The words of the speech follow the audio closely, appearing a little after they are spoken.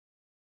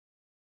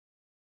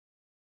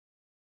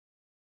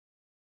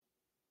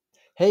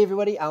Hey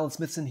everybody, Alan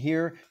Smithson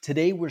here.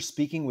 Today we're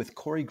speaking with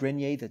Corey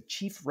Grenier, the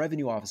Chief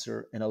Revenue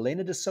Officer, and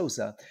Elena De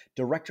Souza,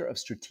 Director of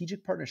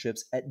Strategic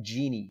Partnerships at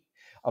Genie,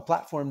 a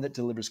platform that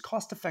delivers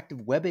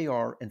cost-effective web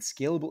AR and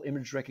scalable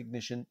image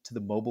recognition to the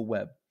mobile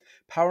web,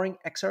 powering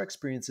XR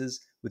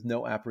experiences with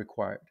no app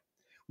required.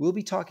 We'll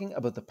be talking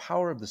about the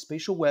power of the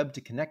spatial web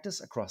to connect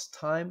us across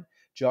time,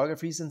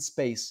 geographies, and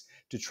space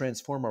to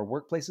transform our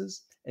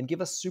workplaces and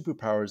give us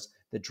superpowers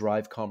that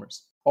drive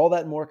commerce. All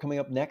that and more coming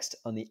up next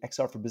on the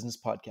XR for Business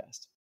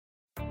podcast.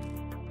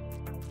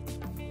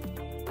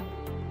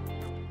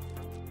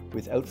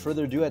 Without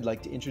further ado, I'd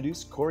like to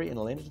introduce Corey and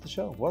Elena to the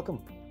show.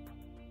 Welcome.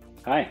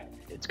 Hi,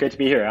 it's great to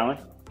be here, Alan.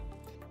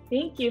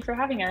 Thank you for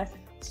having us.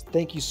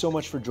 Thank you so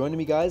much for joining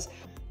me, guys.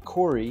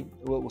 Corey,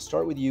 we'll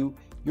start with you.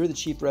 You're the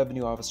Chief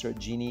Revenue Officer at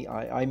Genie.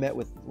 I met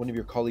with one of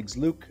your colleagues,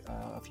 Luke,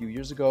 a few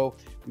years ago.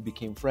 We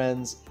became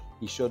friends.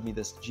 He showed me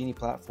this Genie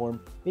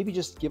platform. Maybe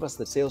just give us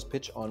the sales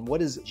pitch on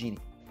what is Genie.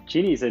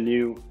 Genie is a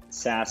new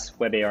SaaS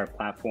web AR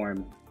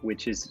platform,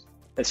 which is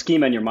a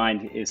schema in your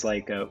mind is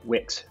like a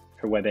Wix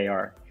for web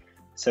AR.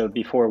 So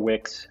before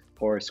Wix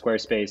or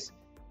Squarespace,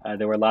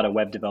 there were a lot of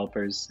web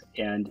developers,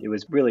 and it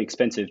was really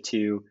expensive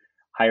to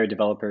hire a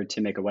developer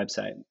to make a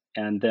website.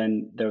 And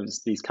then there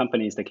was these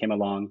companies that came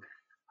along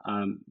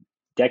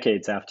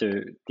decades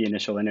after the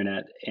initial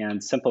internet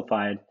and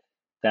simplified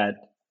that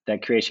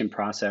creation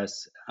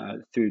process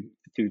through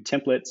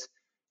templates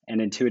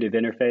and intuitive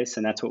interface,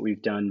 and that's what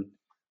we've done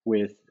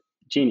with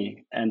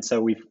Genie. And so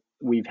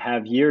we've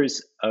have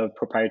years of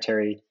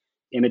proprietary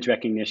image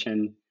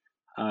recognition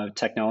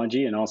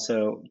technology and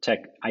also tech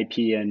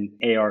IP and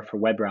AR for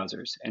web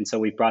browsers. And so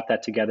we've brought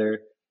that together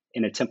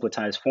in a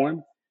templatized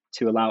form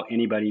to allow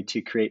anybody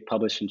to create,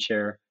 publish, and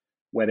share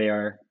web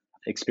AR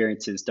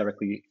experiences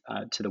directly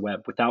to the web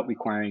without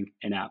requiring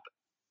an app.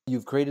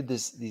 You've created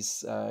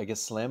these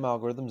SLAM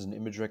algorithms and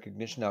image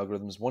recognition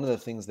algorithms. One of the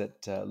things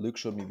that Luke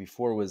showed me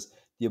before was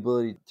the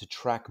ability to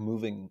track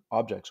moving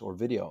objects or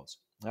videos.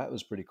 That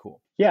was pretty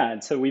cool. Yeah,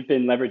 and so we've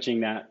been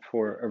leveraging that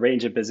for a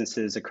range of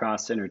businesses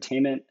across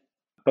entertainment,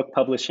 book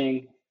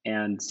publishing,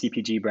 and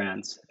CPG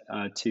brands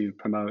to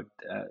promote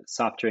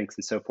soft drinks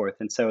and so forth.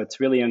 And so it's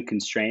really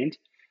unconstrained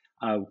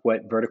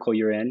what vertical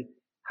you're in,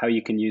 how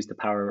you can use the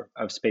power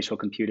of spatial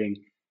computing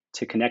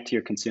to connect to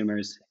your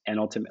consumers and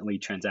ultimately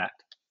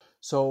transact.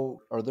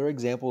 So are there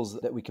examples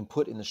that we can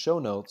put in the show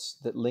notes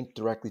that link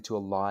directly to a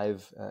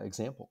live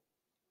example?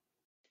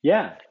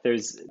 Yeah,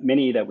 there's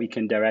many that we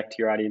can direct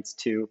your audience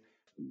to.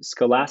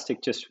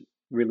 Scholastic just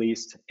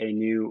released a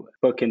new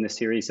book in the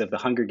series of the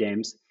Hunger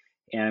Games,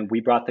 and we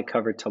brought the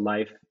cover to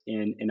life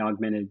in an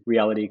augmented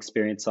reality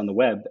experience on the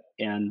web.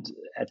 And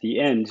at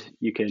the end,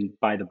 you can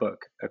buy the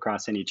book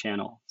across any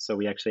channel. So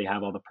we actually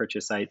have all the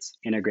purchase sites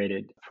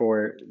integrated.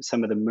 For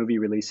some of the movie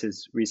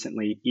releases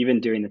recently,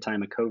 even during the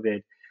time of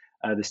COVID,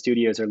 the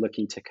studios are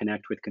looking to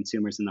connect with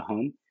consumers in the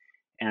home.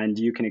 And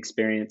you can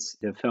experience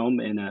the film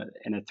in a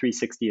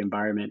 360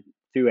 environment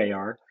through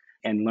AR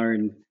and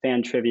learn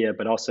fan trivia,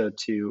 but also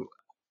to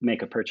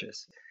make a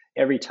purchase.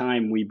 Every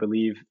time we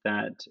believe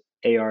that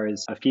AR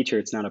is a feature,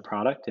 it's not a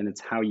product, and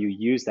it's how you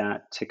use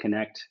that to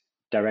connect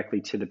directly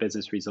to the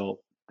business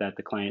result that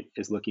the client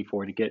is looking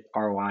for to get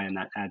ROI on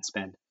that ad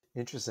spend.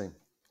 Interesting.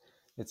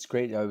 It's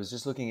great. I was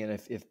just looking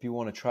at if people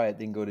want to try it,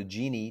 they can go to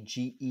Genie,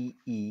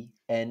 GEENEE.me.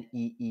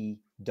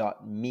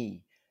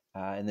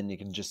 And then you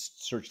can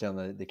just search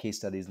down the case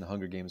studies, and the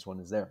Hunger Games one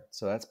is there.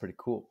 So that's pretty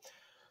cool.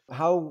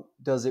 How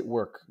does it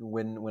work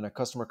when a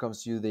customer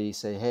comes to you? They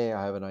say, hey,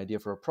 I have an idea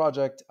for a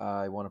project.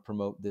 I want to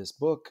promote this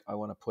book. I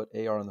want to put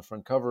AR on the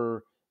front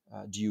cover.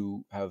 Do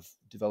you have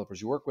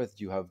developers you work with?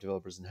 Do you have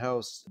developers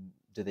in-house?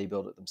 Do they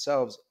build it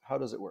themselves? How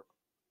does it work?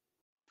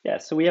 Yeah,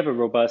 so we have a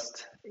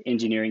robust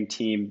engineering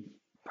team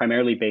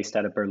primarily based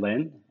out of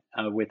Berlin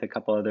with a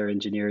couple other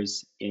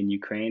engineers in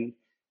Ukraine.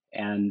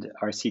 And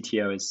our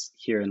CTO is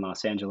here in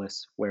Los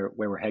Angeles, where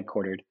we're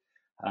headquartered.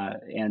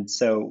 And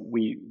so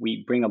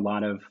we bring a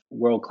lot of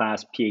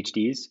world-class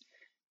PhDs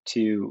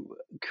to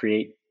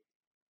create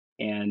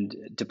and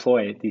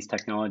deploy these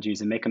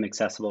technologies and make them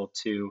accessible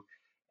to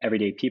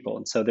everyday people.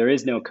 And so there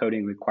is no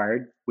coding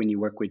required when you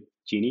work with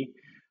Genie.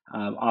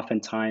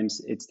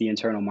 Oftentimes, it's the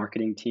internal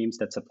marketing teams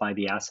that supply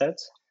the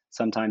assets.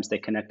 Sometimes they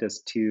connect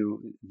us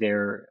to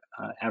their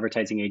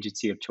advertising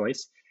agency of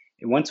choice.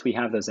 And once we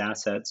have those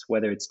assets,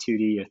 whether it's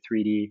 2D or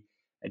 3D,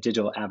 a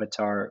digital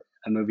avatar,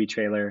 a movie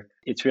trailer,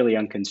 it's really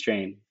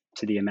unconstrained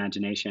to the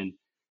imagination.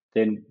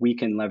 Then we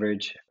can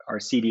leverage our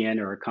CDN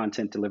or our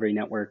content delivery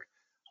network,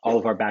 all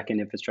of our backend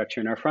infrastructure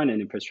and our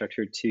front-end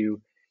infrastructure to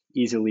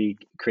easily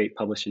create,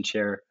 publish, and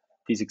share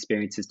these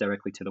experiences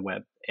directly to the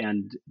web.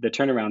 And the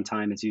turnaround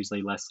time is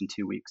usually less than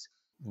 2 weeks.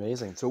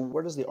 Amazing. So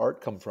where does the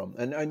art come from?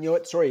 And you know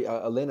what? Sorry,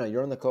 Elena,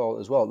 you're on the call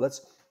as well.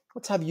 Let's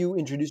have you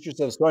introduce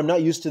yourself. So I'm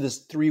not used to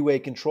this three-way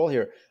control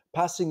here.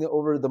 Passing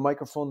over the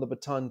microphone, the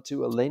baton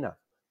to Elena.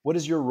 What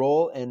is your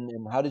role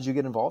and how did you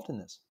get involved in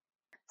this?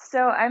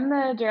 So I'm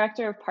the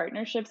director of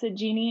partnerships at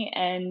Genie,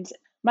 and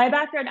my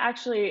background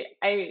actually,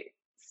 I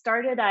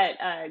started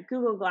at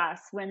Google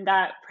Glass when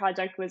that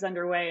project was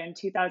underway in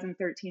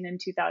 2013 and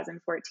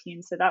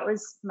 2014. So that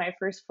was my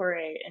first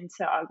foray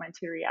into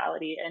augmented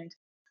reality. And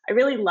I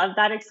really loved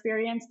that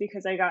experience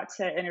because I got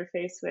to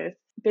interface with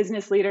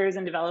business leaders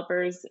and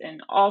developers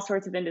in all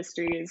sorts of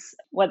industries,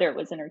 whether it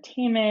was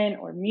entertainment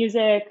or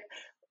music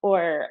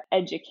or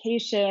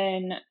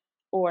education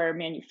or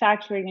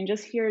manufacturing, and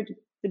just hear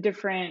the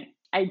different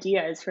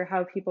ideas for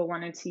how people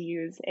wanted to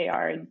use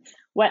AR and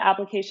what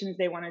applications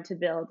they wanted to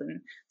build, and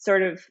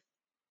sort of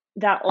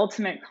that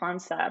ultimate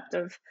concept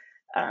of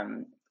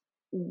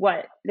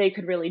what they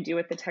could really do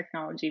with the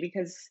technology.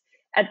 Because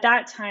at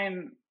that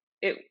time,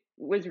 it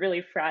was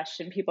really fresh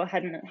and people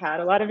hadn't had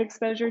a lot of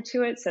exposure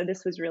to it. So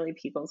this was really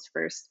people's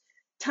first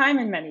time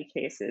in many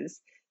cases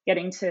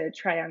getting to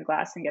try on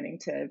glass and getting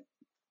to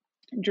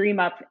dream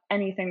up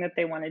anything that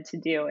they wanted to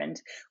do.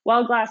 And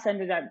while glass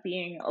ended up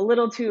being a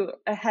little too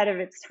ahead of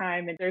its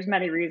time, and there's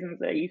many reasons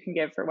that you can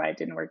give for why it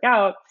didn't work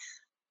out,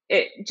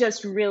 it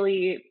just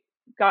really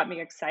got me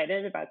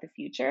excited about the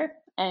future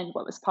and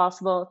what was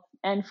possible.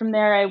 And from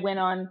there, I went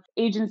on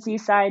agency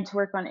side to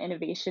work on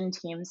innovation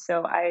teams.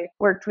 So I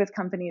worked with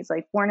companies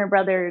like Warner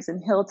Brothers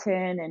and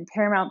Hilton and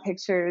Paramount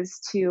Pictures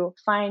to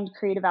find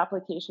creative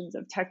applications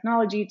of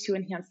technology to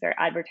enhance their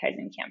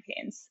advertising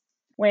campaigns.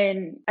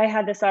 When I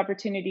had this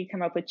opportunity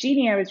come up with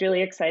Genie, I was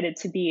really excited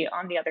to be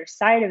on the other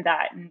side of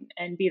that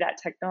and be that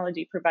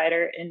technology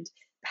provider and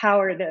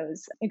power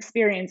those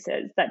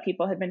experiences that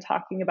people have been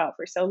talking about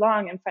for so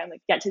long and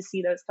finally get to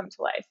see those come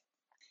to life.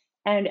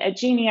 And at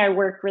Genie, I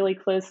work really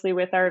closely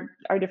with our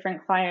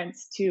different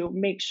clients to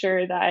make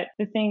sure that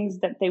the things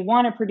that they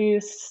want to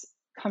produce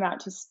come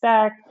out to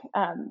spec.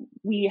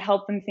 We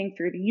help them think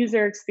through the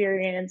user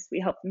experience. We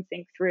help them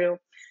think through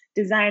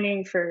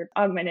designing for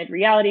augmented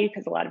reality,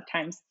 because a lot of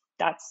times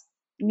that's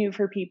new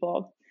for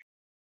people.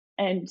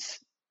 And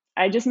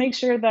I just make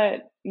sure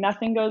that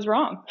nothing goes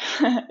wrong.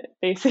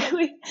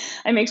 Basically,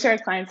 I make sure our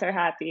clients are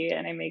happy,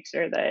 and I make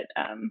sure that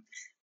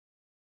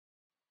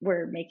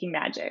we're making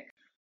magic.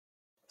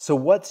 So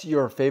what's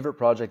your favorite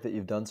project that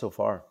you've done so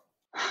far?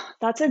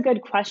 That's a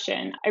good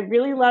question. I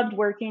really loved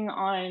working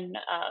on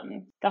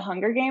the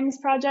Hunger Games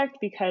project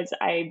because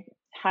I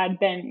had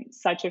been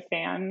such a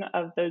fan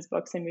of those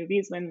books and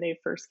movies when they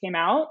first came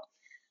out.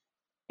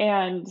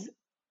 And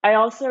I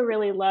also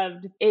really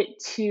loved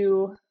it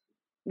too.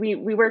 We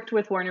worked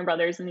with Warner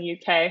Brothers in the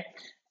UK,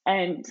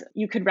 and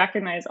you could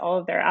recognize all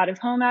of their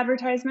out-of-home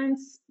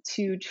advertisements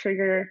to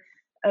trigger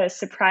a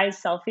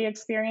surprise selfie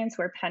experience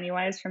where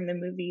Pennywise from the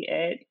movie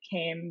It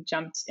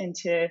jumped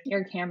into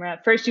your camera.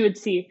 First, you would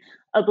see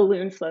a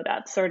balloon float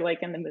up, sort of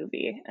like in the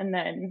movie. And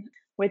then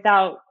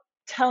without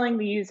telling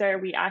the user,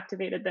 we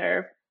activated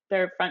their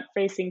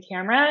front-facing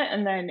camera,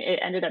 and then it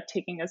ended up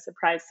taking a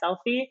surprise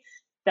selfie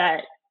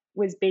that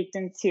was baked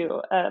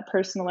into a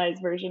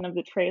personalized version of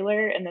the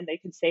trailer, and then they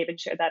could save and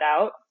share that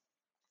out.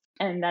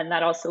 And then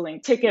that also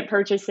linked ticket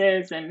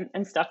purchases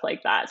and stuff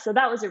like that. So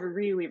that was a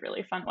really,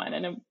 really fun one,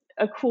 and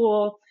a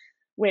cool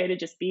way to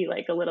just be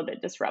like a little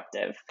bit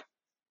disruptive.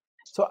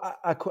 So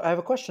I have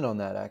a question on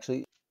that,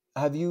 actually.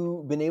 Have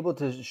you been able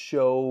to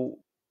show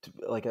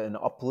like an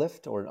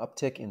uplift or an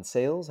uptick in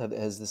sales?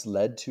 Has this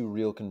led to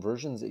real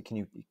conversions? Can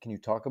you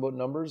talk about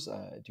numbers?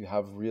 Do you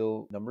have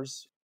real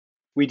numbers?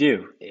 We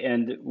do.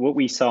 And what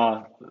we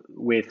saw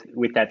with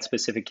that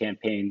specific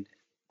campaign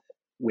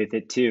with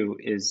it too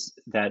is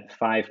that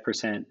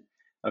 5%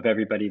 of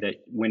everybody that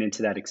went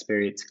into that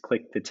experience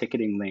clicked the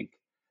ticketing link.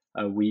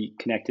 We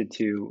connected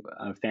to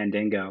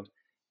Fandango,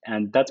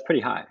 and that's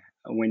pretty high.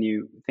 When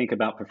you think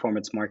about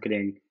performance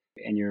marketing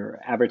and you're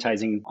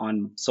advertising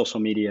on social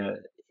media,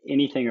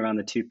 anything around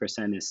the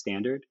 2% is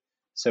standard.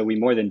 So we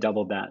more than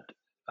doubled that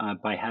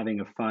by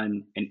having a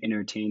fun and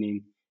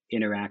entertaining,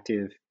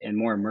 interactive, and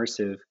more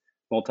immersive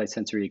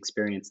multi-sensory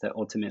experience that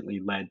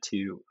ultimately led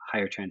to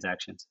higher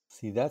transactions.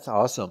 See, that's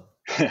awesome.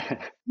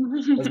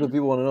 That's what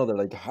people want to know. They're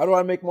like, how do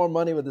I make more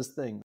money with this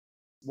thing?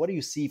 What do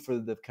you see for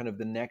the kind of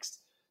the next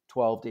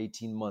 12 to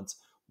 18 months?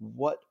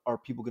 What are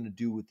people going to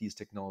do with these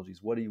technologies?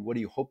 What do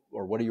you hope,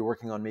 or what are you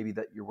working on? Maybe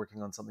that you're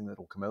working on something that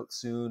will come out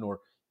soon, or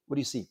what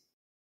do you see?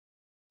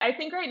 I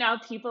think right now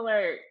people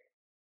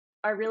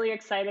are really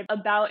excited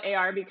about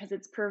AR because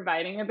it's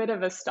providing a bit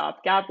of a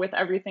stopgap with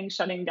everything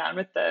shutting down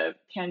with the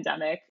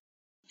pandemic.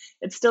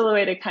 It's still a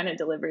way to kind of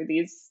deliver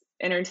these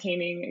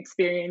entertaining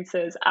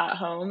experiences at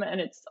home,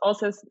 and it's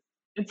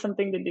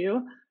something to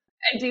do.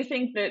 I do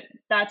think that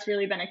that's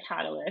really been a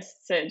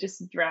catalyst to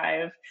just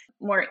drive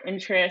more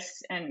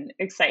interest and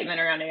excitement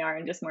around AR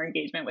and just more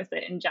engagement with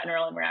it in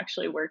general. And we're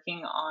actually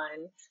working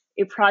on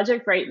a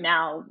project right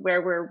now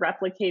where we're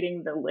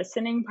replicating the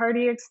listening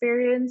party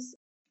experience.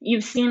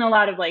 You've seen a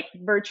lot of like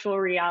virtual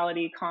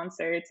reality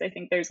concerts. I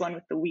think there's one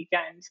with The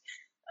Weeknd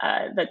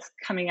that's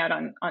coming out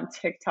on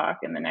TikTok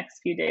in the next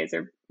few days,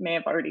 or may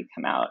have already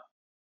come out.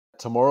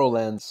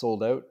 Tomorrowland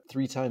sold out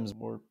 3 times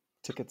more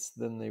tickets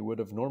than they would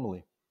have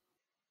normally.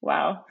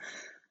 Wow.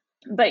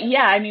 But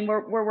yeah, I mean,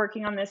 we're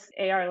working on this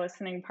AR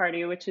listening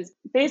party, which is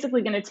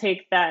basically going to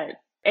take that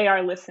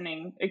AR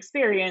listening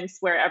experience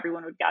where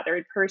everyone would gather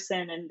in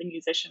person and the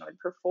musician would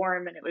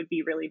perform, and it would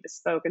be really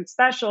bespoke and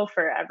special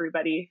for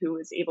everybody who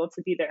was able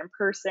to be there in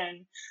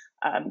person,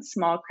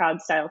 small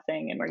crowd style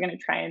thing. And we're going to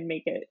try and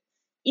make it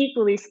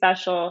equally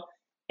special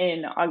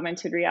in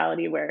augmented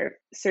reality where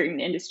certain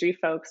industry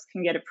folks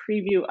can get a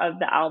preview of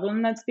the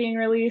album that's being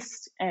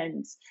released,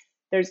 and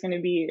there's going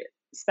to be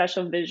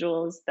special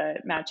visuals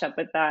that match up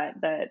with that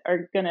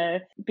are going to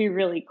be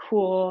really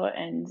cool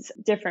and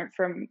different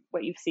from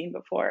what you've seen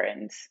before,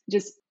 and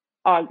just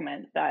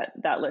augment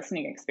that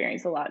listening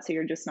experience a lot, so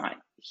you're just not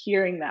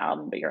hearing the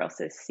album but you're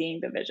also seeing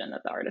the vision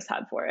that the artist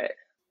had for it.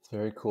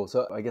 Very cool.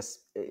 So I guess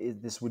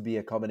this would be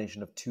a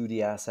combination of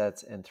 2D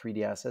assets and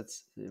 3D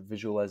assets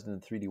visualized in the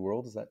 3D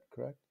world. Is that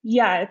correct?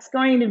 Yeah, it's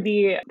going to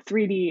be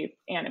 3D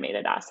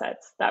animated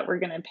assets that we're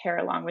going to pair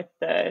along with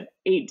the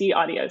 8D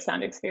audio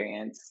sound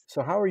experience.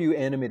 So how are you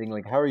animating?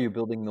 Like, how are you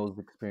building those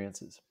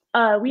experiences?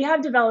 We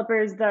have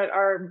developers that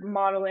are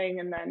modeling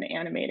and then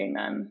animating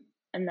them,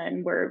 and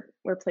then we're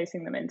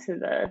placing them into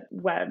the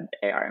web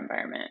AR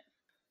environment.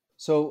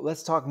 So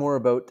let's talk more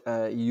about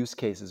use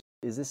cases.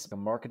 Is this a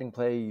marketing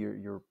play?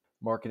 You're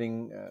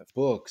marketing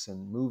books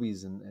and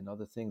movies and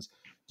other things.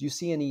 Do you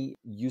see any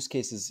use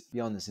cases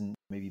beyond this in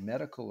maybe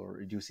medical,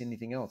 or do you see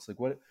anything else? Like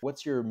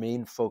what's your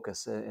main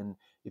focus? And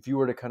if you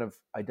were to kind of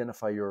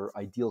identify your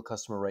ideal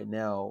customer right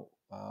now,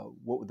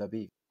 what would that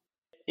be?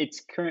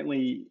 It's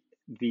currently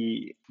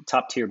the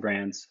top tier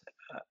brands,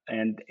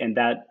 and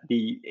that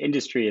the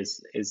industry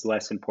is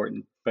less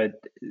important, but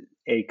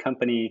a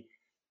company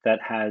that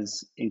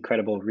has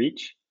incredible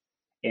reach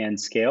and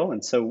scale.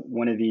 And so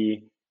one of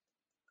the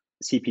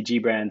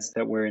CPG brands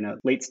that we're in a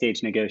late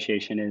stage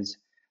negotiation is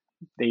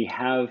they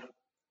have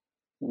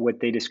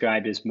what they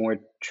described as more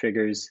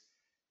triggers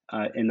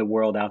in the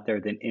world out there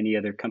than any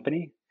other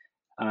company.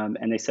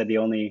 And they said the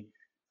only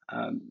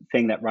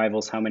thing that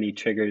rivals how many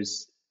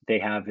triggers they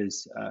have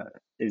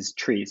is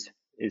trees,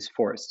 is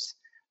forests.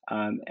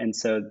 And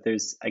so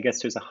I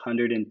guess there's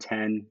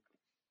 110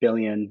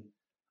 billion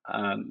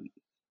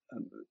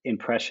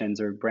impressions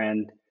or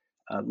brand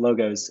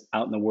logos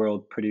out in the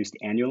world produced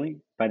annually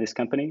by this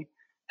company.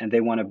 And they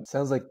want to.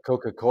 Sounds like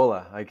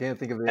Coca-Cola. I can't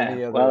think of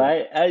any other. Well,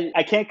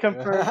 I can't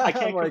confirm. I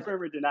can't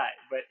confirm or deny,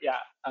 but yeah.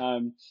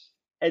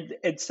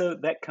 And so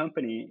that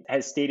company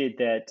has stated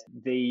that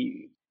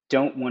they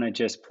don't want to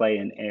just play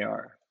in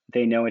AR.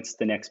 They know it's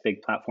the next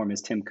big platform,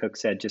 as Tim Cook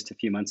said just a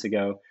few months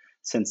ago,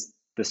 since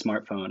the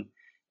smartphone,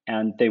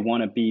 and they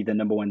want to be the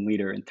number one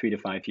leader in 3 to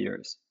 5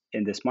 years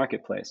in this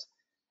marketplace.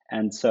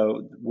 And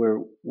so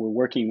we're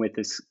working with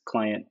this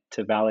client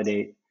to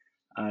validate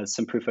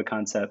some proof of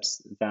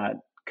concepts that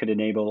could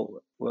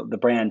enable the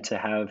brand to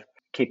have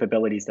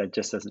capabilities that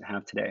just doesn't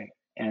have today,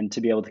 and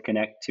to be able to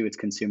connect to its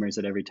consumers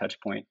at every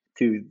touch point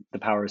through the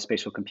power of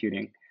spatial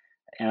computing.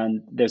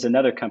 And there's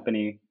another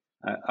company,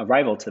 a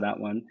rival to that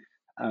one,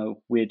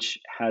 which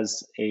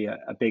has a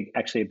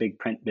big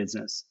print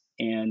business,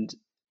 and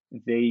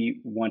they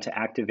want to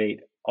activate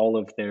all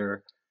of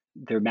their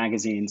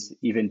magazines,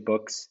 even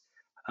books,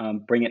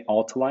 bring it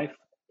all to life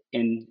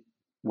in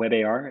web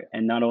AR,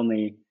 and not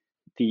only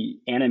the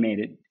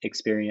animated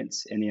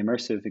experience and the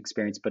immersive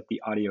experience, but the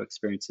audio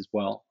experience as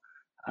well.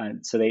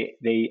 So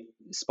they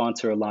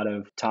sponsor a lot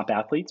of top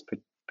athletes,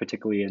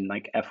 particularly in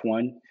like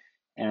F1,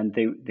 and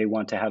they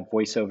want to have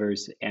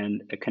voiceovers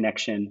and a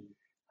connection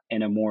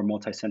and a more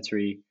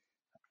multisensory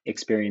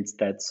experience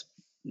that's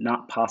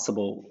not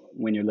possible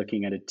when you're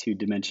looking at a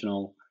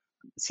two-dimensional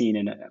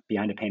scene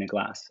behind a pane of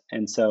glass.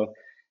 And so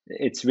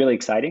it's really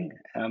exciting.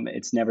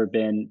 It's never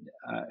been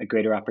a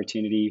greater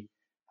opportunity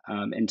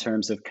in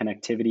terms of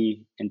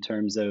connectivity, in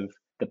terms of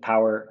the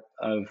power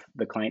of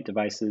the client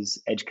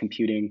devices, edge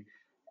computing,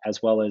 as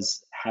well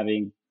as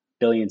having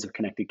billions of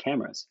connected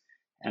cameras.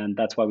 And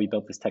that's why we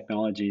built this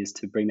technology, is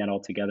to bring that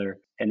all together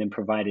and then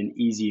provide an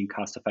easy and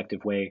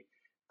cost-effective way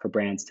for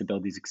brands to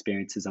build these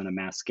experiences on a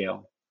mass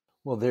scale.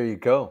 Well, there you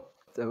go.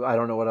 I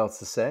don't know what else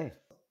to say.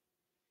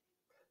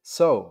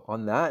 So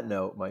on that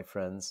note, my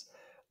friends,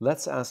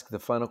 let's ask the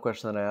final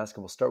question that I ask,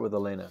 and we'll start with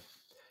Elena.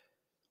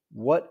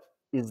 What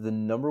is the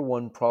number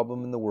one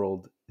problem in the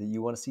world that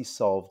you want to see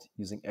solved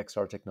using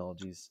XR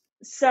technologies?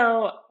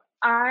 So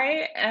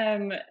I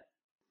am,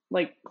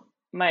 like,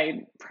 my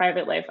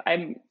private life,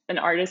 I'm an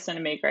artist and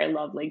a maker. I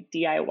love like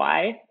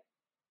DIY,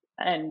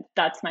 and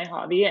that's my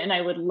hobby. And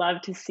I would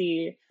love to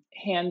see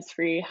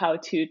hands-free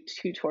how-to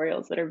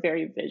tutorials that are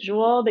very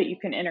visual that you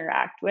can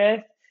interact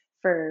with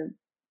for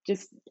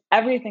just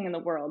everything in the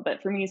world.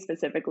 But for me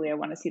specifically, I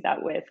want to see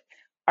that with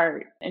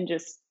art, and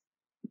just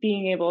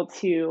being able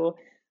to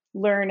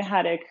learn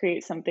how to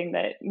create something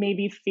that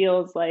maybe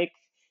feels like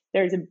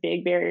there's a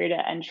big barrier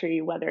to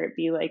entry, whether it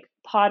be like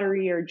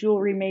pottery or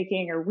jewelry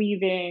making or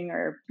weaving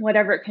or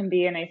whatever it can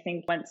be. And I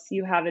think once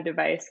you have a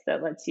device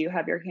that lets you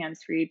have your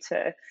hands free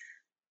to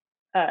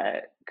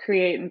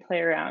create and play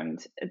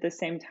around at the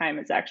same time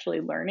as actually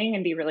learning,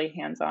 and be really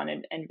hands-on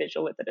and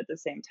visual with it at the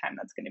same time,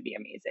 that's going to be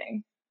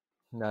amazing.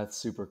 That's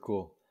super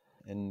cool.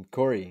 And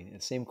Corey,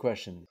 same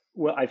question.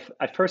 Well,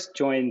 I first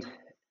joined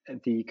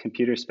the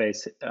computer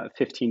space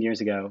 15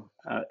 years ago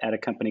at a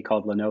company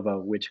called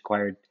Lenovo, which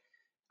acquired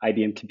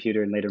IBM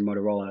Computer and later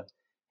Motorola.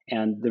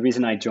 And the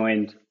reason I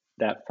joined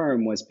that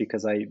firm was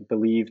because I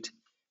believed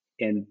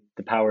in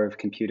the power of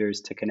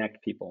computers to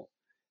connect people.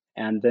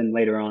 And then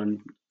later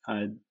on,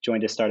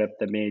 joined a startup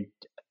that made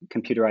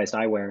computerized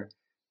eyewear,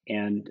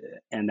 and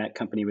that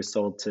company was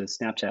sold to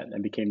Snapchat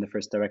and became the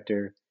first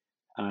director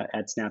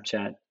at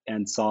Snapchat,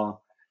 and saw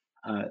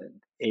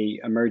a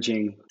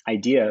emerging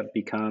idea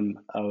become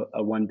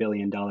a $1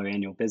 billion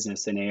annual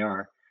business in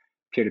AR,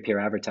 peer-to-peer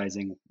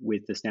advertising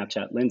with the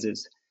Snapchat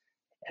lenses.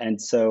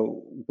 And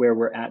so where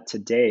we're at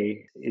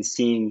today is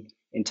seeing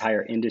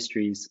entire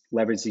industries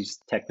leverage these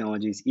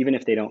technologies, even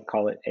if they don't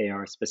call it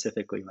AR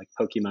specifically, like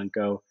Pokemon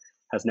Go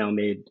has now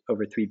made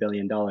over $3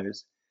 billion.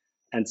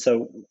 And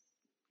so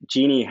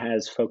Genie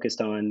has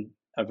focused on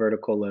a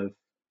vertical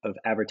of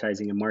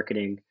advertising and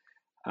marketing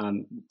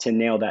to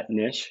nail that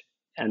niche.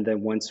 And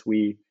then once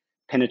we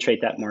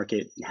penetrate that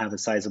market, have a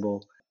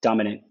sizable,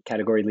 dominant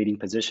category leading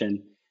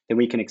position, then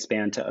we can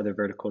expand to other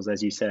verticals,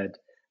 as you said,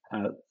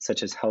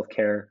 such as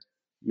healthcare,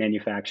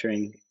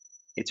 manufacturing.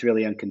 It's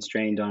really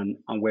unconstrained on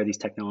where these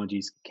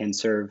technologies can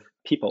serve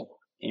people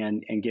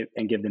and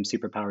give them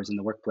superpowers in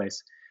the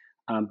workplace.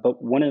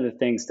 But one of the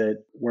things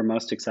that we're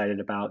most excited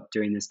about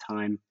during this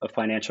time of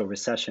financial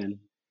recession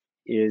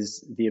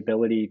is the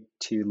ability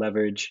to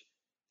leverage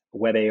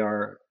web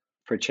AR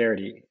for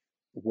charity,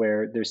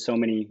 where there's so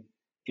many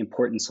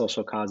important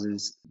social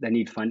causes that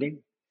need funding.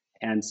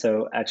 And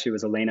so actually it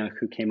was Elena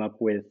who came up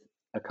with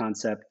a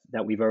concept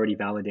that we've already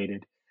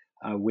validated,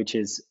 which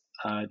is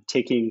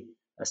taking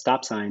a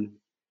stop sign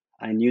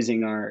and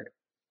using our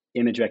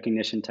image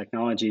recognition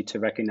technology to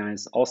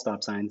recognize all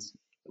stop signs,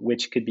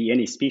 which could be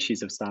any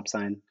species of stop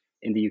sign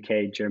in the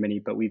UK,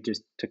 Germany, but we've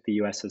just took the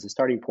US as a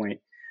starting point.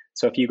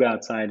 So if you go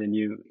outside and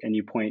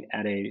you point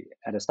at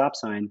a stop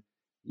sign,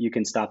 you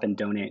can stop and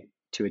donate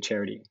to a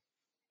charity.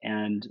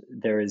 And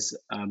there is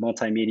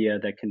multimedia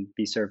that can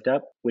be served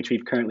up, which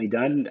we've currently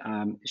done,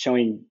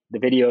 showing the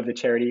video of the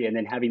charity and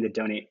then having the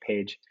donate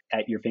page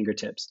at your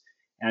fingertips.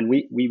 And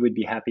we would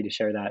be happy to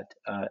share that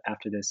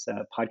after this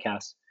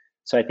podcast.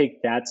 So I think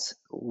that's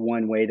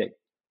one way that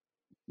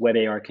web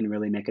AR can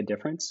really make a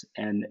difference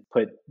and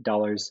put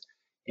dollars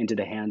into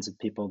the hands of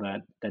people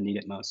that need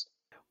it most.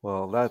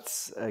 Well,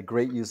 that's a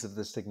great use of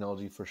this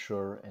technology for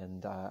sure.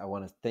 And I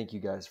want to thank you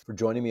guys for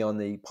joining me on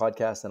the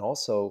podcast and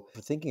also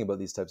for thinking about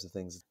these types of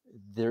things.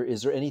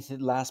 Is there any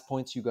last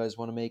points you guys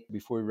want to make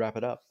before we wrap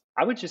it up?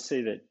 I would just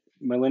say that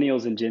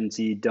millennials and Gen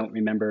Z don't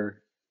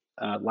remember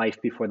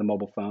life before the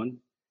mobile phone.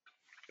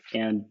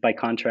 And by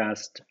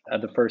contrast,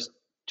 the first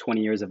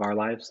 20 years of our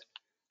lives,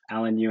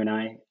 Alan, you and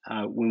I,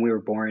 when we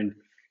were born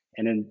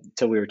and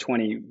until we were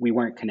 20, we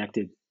weren't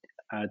connected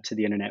to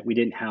the internet. We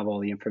didn't have all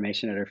the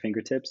information at our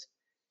fingertips.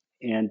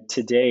 And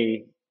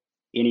today,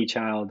 any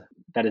child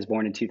that is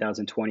born in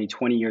 2020,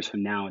 20 years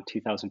from now, in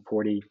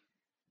 2040,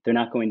 they're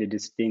not going to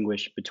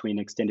distinguish between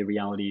extended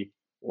reality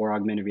or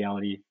augmented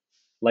reality.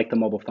 Like the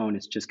mobile phone,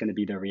 it's just going to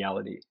be their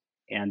reality.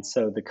 And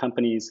so the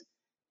companies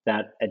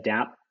that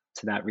adapt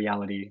to that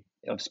reality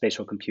of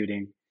spatial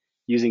computing,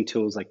 using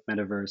tools like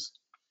Metaverse,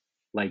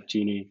 like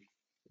Genie,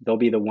 they'll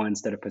be the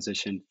ones that are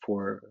positioned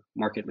for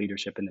market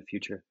leadership in the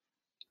future.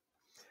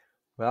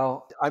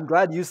 Well, I'm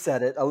glad you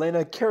said it.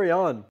 Elena, carry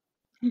on.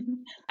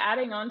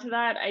 Adding on to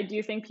that, I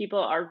do think people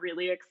are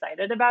really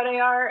excited about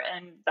AR,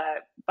 and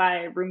that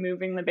by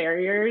removing the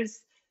barriers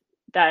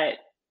that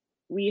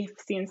we've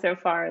seen so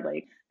far,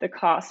 like the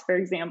cost, for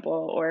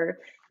example, or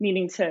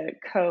needing to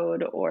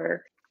code,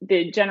 or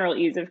the general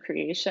ease of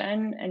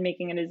creation and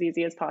making it as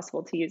easy as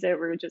possible to use it,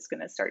 we're just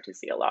going to start to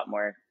see a lot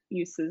more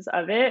uses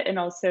of it, and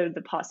also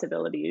the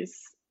possibilities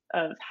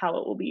of how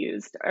it will be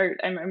used.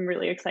 I'm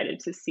really excited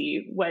to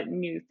see what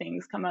new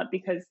things come up,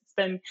 because it's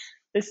been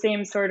the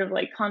same sort of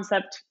like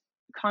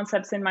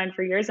concepts in mind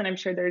for years, and I'm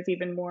sure there's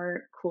even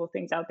more cool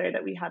things out there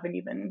that we haven't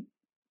even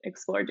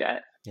explored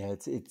yet. Yeah,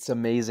 it's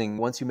amazing.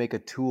 Once you make a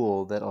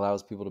tool that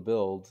allows people to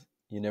build,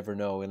 you never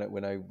know. And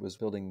when I was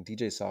building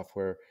DJ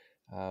software,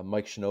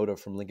 Mike Shinoda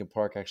from Linkin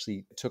Park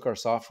actually took our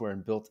software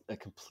and built a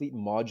complete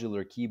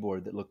modular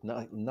keyboard that looked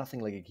nothing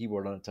like a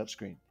keyboard on a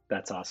touchscreen.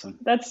 That's awesome.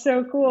 That's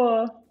so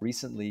cool.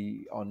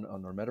 Recently on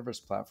our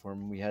Metaverse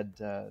platform, we had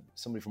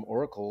somebody from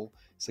Oracle,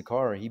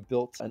 Sakar. He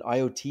built an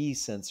IoT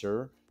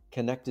sensor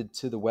connected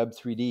to the Web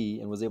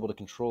 3D and was able to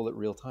control it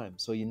real time.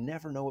 So you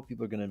never know what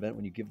people are going to invent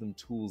when you give them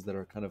tools that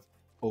are kind of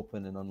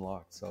open and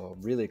unlocked. So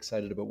I'm really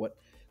excited about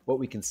what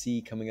we can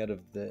see coming out of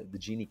the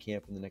Genie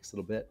camp in the next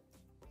little bit.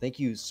 Thank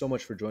you so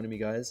much for joining me,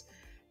 guys.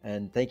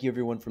 And thank you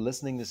everyone for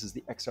listening. This is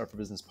the XR for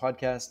Business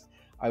podcast.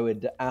 I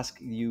would ask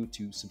you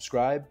to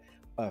subscribe.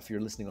 If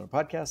you're listening on a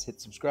podcast, hit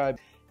subscribe,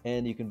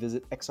 and you can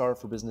visit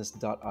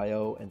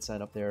xrforbusiness.io and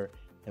sign up there,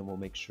 and we'll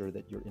make sure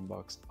that your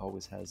inbox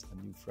always has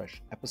a new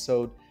fresh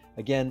episode.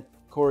 Again,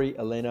 Corey,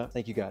 Elena,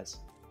 thank you guys.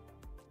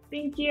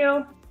 Thank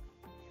you.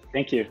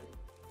 Thank you.